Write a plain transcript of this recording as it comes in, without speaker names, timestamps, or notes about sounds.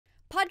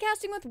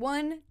podcasting with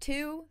 1,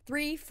 2,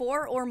 3,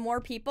 4, or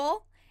more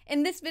people?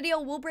 In this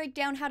video, we'll break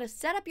down how to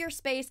set up your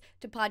space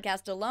to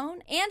podcast alone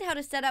and how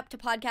to set up to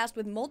podcast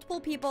with multiple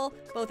people,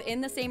 both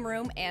in the same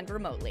room and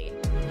remotely.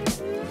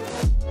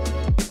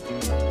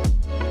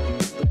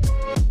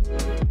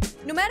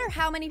 No matter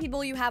how many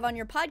people you have on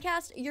your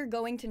podcast, you're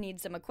going to need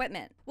some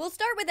equipment. We'll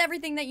start with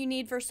everything that you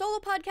need for solo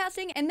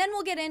podcasting, and then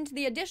we'll get into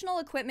the additional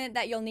equipment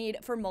that you'll need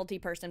for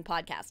multi-person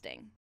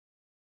podcasting.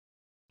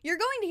 You're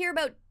going to hear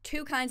about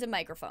two kinds of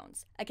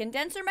microphones, a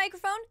condenser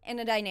microphone and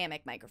a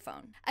dynamic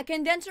microphone. A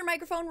condenser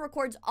microphone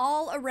records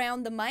all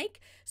around the mic,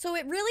 so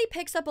it really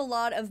picks up a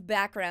lot of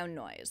background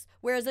noise,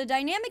 whereas a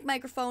dynamic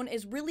microphone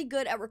is really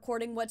good at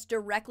recording what's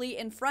directly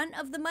in front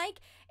of the mic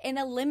and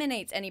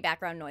eliminates any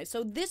background noise.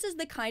 So this is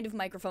the kind of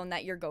microphone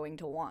that you're going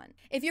to want.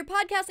 If you're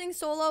podcasting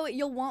solo,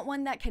 you'll want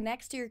one that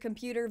connects to your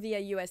computer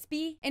via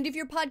USB, and if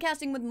you're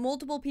podcasting with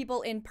multiple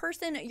people in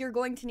person, you're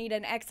going to need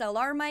an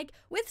XLR mic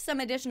with some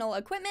additional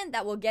equipment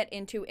that we'll get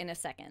into in a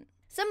second.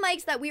 Some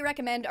mics that we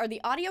recommend are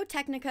the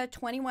Audio-Technica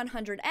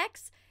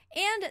 2100X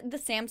and the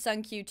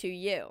Samsung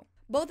Q2U.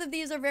 Both of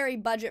these are very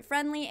budget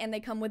friendly and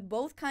they come with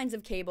both kinds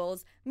of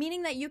cables,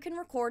 meaning that you can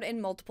record in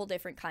multiple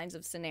different kinds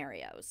of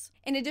scenarios.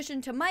 In addition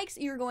to mics,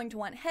 you're going to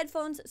want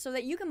headphones so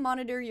that you can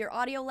monitor your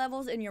audio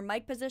levels and your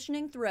mic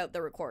positioning throughout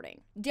the recording.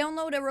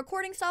 Download a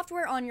recording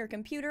software on your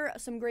computer.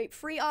 Some great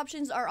free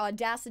options are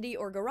Audacity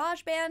or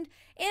GarageBand,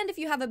 and if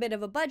you have a bit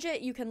of a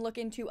budget, you can look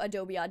into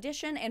Adobe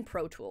Audition and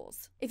Pro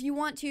Tools. If you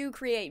want to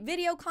create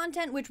video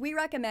content, which we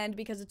recommend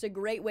because it's a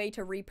great way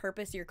to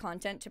repurpose your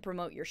content to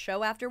promote your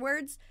show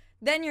afterwards,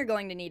 then you're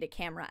going to need a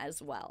camera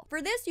as well.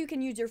 For this, you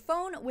can use your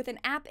phone with an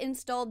app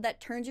installed that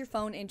turns your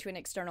phone into an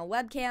external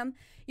webcam.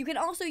 You can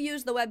also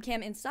use the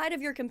webcam inside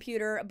of your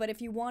computer, but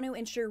if you want to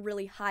ensure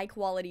really high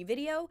quality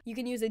video, you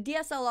can use a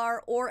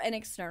DSLR or an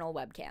external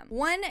webcam.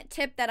 One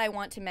tip that I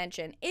want to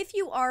mention, if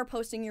you are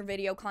posting your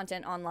video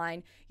content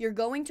online, you're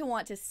going to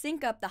want to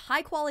sync up the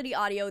high quality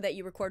audio that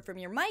you record from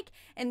your mic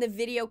and the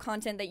video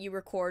content that you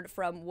record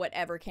from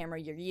whatever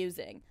camera you're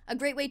using. A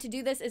great way to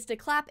do this is to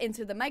clap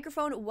into the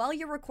microphone while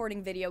you're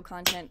recording video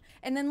content,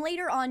 and then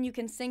later on you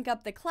can sync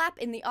up the clap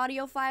in the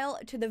audio file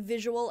to the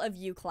visual of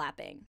you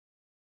clapping.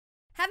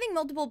 Having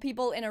multiple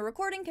people in a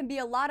recording can be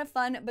a lot of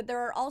fun, but there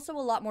are also a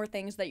lot more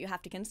things that you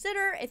have to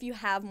consider if you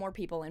have more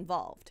people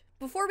involved.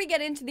 Before we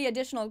get into the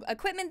additional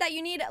equipment that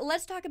you need,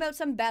 let's talk about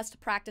some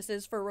best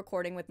practices for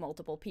recording with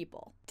multiple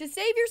people. To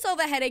save yourself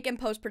a headache in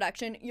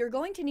post-production, you're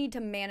going to need to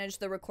manage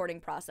the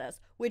recording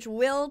process, which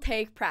will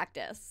take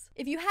practice.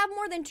 If you have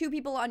more than 2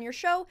 people on your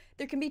show,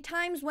 there can be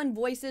times when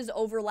voices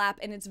overlap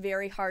and it's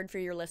very hard for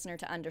your listener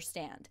to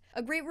understand.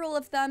 A great rule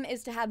of thumb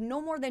is to have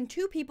no more than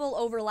 2 people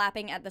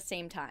overlapping at the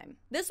same time.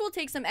 This will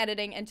take some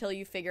editing until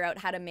you figure out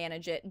how to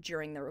manage it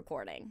during the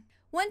recording.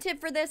 One tip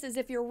for this is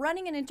if you're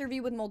running an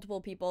interview with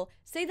multiple people,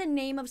 say the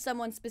name of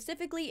someone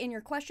specifically in your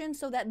question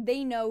so that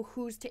they know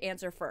who's to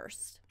answer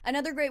first.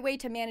 Another great way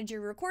to manage your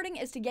recording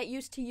is to get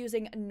used to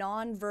using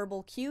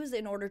non-verbal cues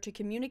in order to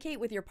communicate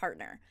with your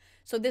partner.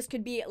 So this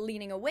could be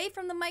leaning away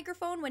from the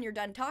microphone when you're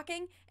done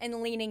talking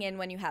and leaning in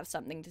when you have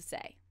something to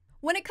say.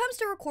 When it comes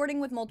to recording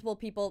with multiple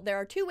people, there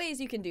are 2 ways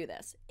you can do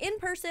this, in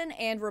person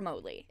and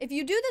remotely. If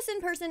you do this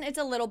in person, it's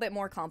a little bit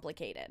more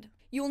complicated.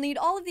 You will need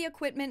all of the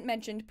equipment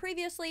mentioned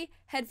previously,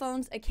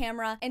 headphones, a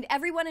camera, and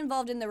everyone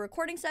involved in the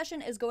recording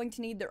session is going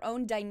to need their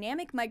own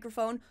dynamic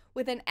microphone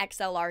with an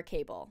XLR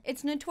cable.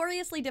 It's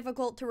notoriously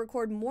difficult to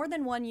record more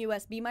than one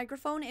USB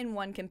microphone in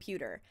one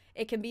computer.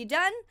 It can be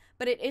done,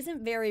 but it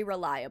isn't very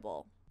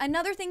reliable.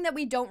 Another thing that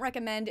we don't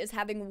recommend is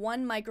having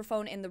one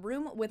microphone in the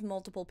room with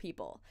multiple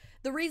people.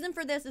 The reason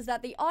for this is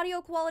that the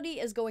audio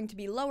quality is going to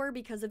be lower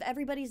because of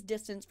everybody's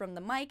distance from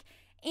the mic,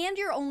 and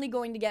you're only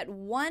going to get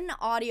one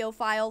audio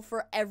file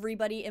for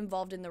everybody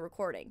involved in the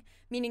recording,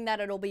 meaning that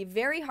it'll be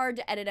very hard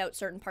to edit out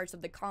certain parts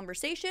of the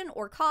conversation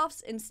or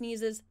coughs and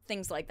sneezes,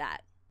 things like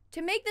that.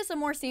 To make this a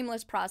more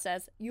seamless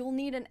process, you'll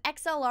need an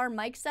XLR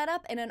mic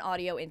setup and an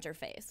audio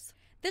interface.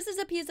 This is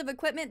a piece of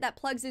equipment that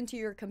plugs into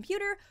your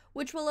computer,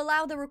 which will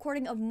allow the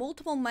recording of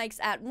multiple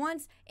mics at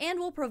once and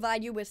will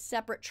provide you with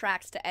separate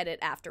tracks to edit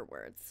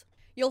afterwards.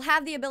 You'll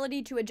have the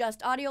ability to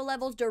adjust audio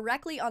levels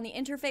directly on the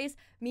interface,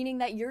 meaning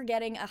that you're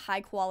getting a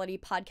high-quality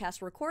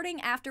podcast recording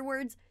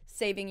afterwards,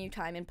 saving you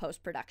time in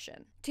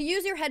post-production. To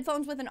use your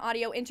headphones with an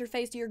audio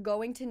interface, you're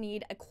going to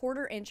need a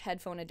 1/4-inch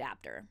headphone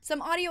adapter.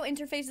 Some audio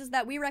interfaces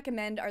that we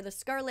recommend are the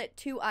Scarlett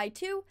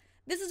 2i2.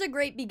 This is a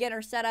great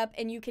beginner setup,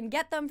 and you can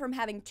get them from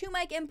having 2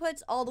 mic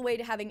inputs all the way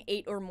to having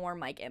 8 or more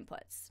mic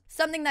inputs.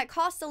 Something that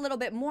costs a little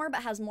bit more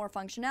but has more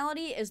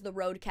functionality is the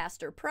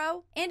Rodecaster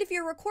Pro. And if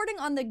you're recording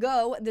on the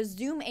go, the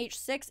Zoom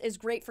H6 is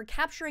great for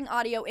capturing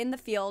audio in the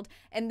field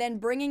and then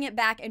bringing it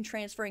back and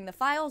transferring the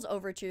files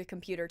over to your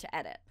computer to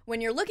edit.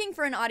 When you're looking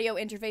for an audio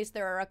interface,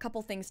 there are a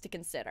couple things to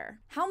consider.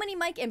 How many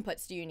mic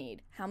inputs do you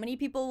need? How many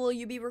people will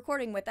you be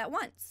recording with at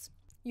once?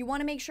 You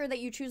want to make sure that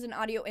you choose an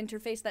audio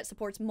interface that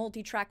supports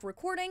multi-track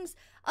recordings,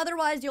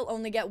 otherwise you'll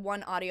only get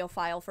one audio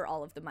file for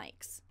all of the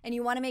mics. And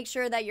you want to make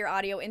sure that your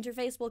audio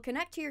interface will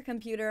connect to your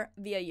computer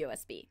via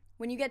USB.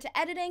 When you get to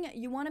editing,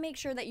 you want to make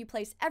sure that you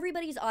place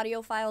everybody's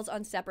audio files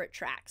on separate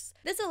tracks.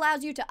 This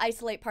allows you to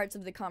isolate parts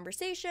of the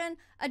conversation,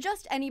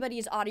 adjust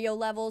anybody's audio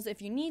levels if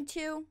you need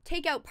to,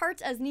 take out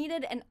parts as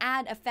needed, and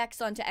add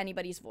effects onto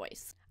anybody's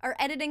voice. Our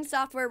editing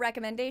software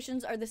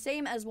recommendations are the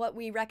same as what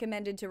we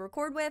recommended to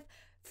record with.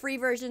 Free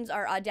versions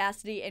are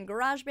Audacity and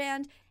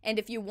GarageBand, and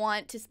if you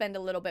want to spend a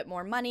little bit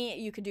more money,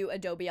 you could do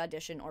Adobe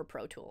Audition or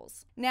Pro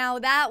Tools. Now,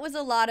 that was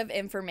a lot of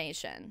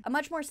information. A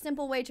much more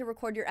simple way to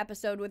record your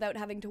episode without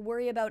having to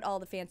worry about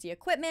all the fancy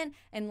equipment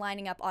and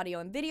lining up audio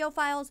and video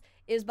files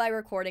is by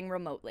recording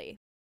remotely.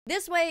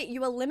 This way,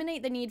 you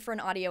eliminate the need for an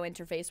audio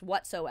interface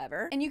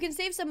whatsoever, and you can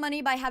save some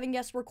money by having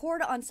guests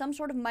record on some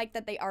sort of mic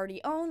that they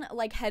already own,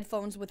 like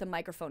headphones with a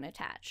microphone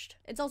attached.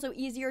 It's also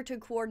easier to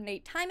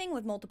coordinate timing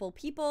with multiple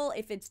people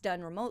if it's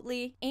done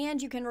remotely,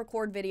 and you can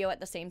record video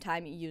at the same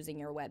time using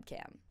your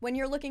webcam. When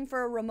you're looking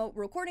for a remote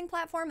recording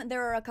platform,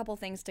 there are a couple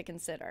things to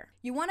consider.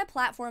 You want a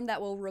platform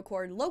that will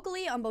record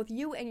locally on both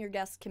you and your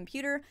guest's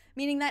computer,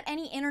 meaning that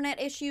any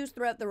internet issues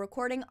throughout the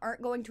recording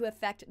aren't going to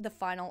affect the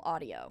final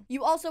audio.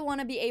 You also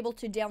want to be able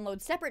to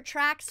download separate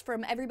tracks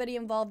from everybody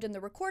involved in the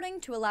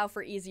recording to allow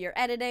for easier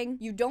editing.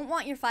 You don't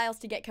want your files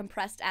to get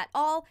compressed at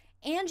all,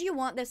 and you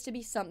want this to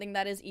be something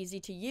that is easy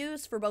to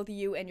use for both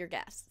you and your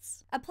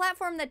guests. A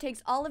platform that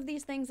takes all of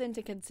these things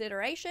into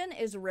consideration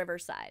is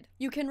Riverside.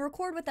 You can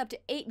record with up to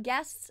 8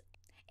 guests,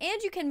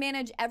 and you can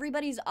manage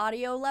everybody's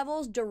audio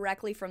levels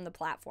directly from the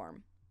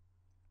platform.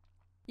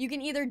 You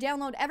can either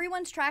download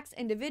everyone's tracks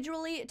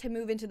individually to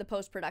move into the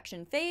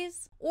post-production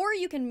phase, or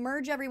you can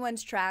merge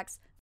everyone's tracks,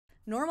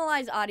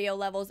 normalize audio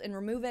levels, and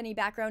remove any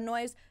background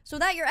noise so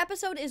that your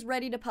episode is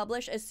ready to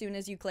publish as soon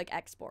as you click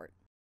export.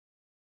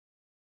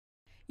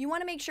 You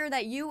want to make sure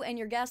that you and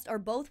your guest are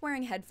both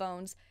wearing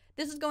headphones.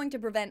 This is going to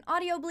prevent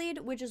audio bleed,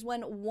 which is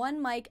when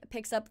one mic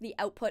picks up the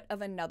output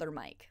of another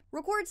mic.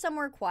 Record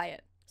somewhere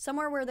quiet,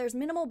 somewhere where there's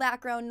minimal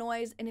background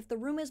noise, and if the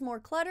room is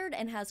more cluttered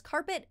and has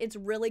carpet, it's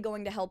really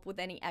going to help with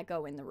any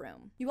echo in the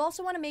room. You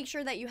also want to make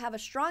sure that you have a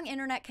strong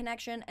internet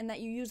connection and that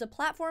you use a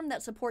platform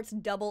that supports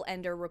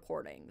double-ender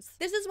recordings.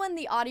 This is when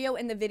the audio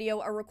and the video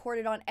are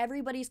recorded on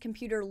everybody's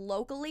computer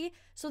locally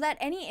so that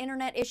any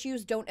internet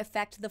issues don't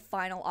affect the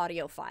final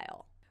audio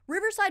file.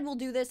 Riverside will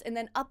do this and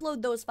then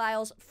upload those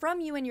files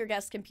from you and your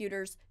guest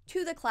computers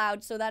to the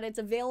cloud so that it's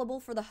available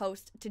for the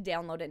host to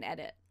download and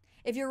edit.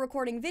 If you're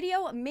recording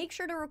video, make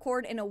sure to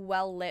record in a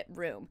well-lit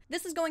room.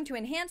 This is going to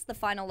enhance the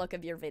final look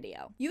of your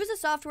video. Use a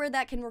software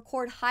that can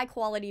record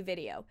high-quality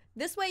video.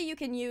 This way you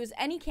can use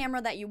any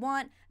camera that you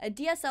want, a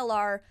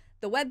DSLR,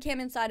 the webcam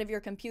inside of your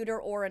computer,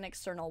 or an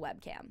external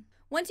webcam.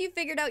 Once you've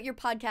figured out your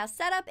podcast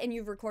setup and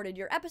you've recorded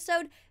your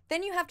episode,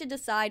 then you have to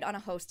decide on a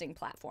hosting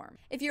platform.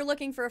 If you're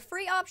looking for a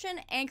free option,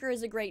 Anchor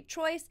is a great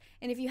choice,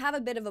 and if you have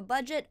a bit of a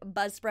budget,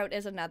 Buzzsprout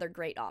is another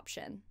great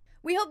option.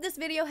 We hope this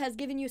video has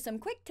given you some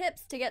quick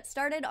tips to get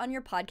started on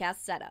your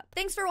podcast setup.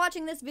 Thanks for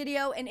watching this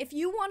video, and if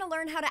you want to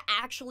learn how to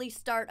actually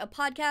start a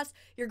podcast,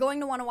 you're going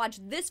to want to watch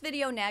this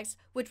video next,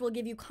 which will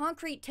give you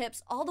concrete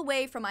tips all the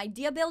way from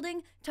idea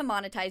building to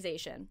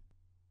monetization.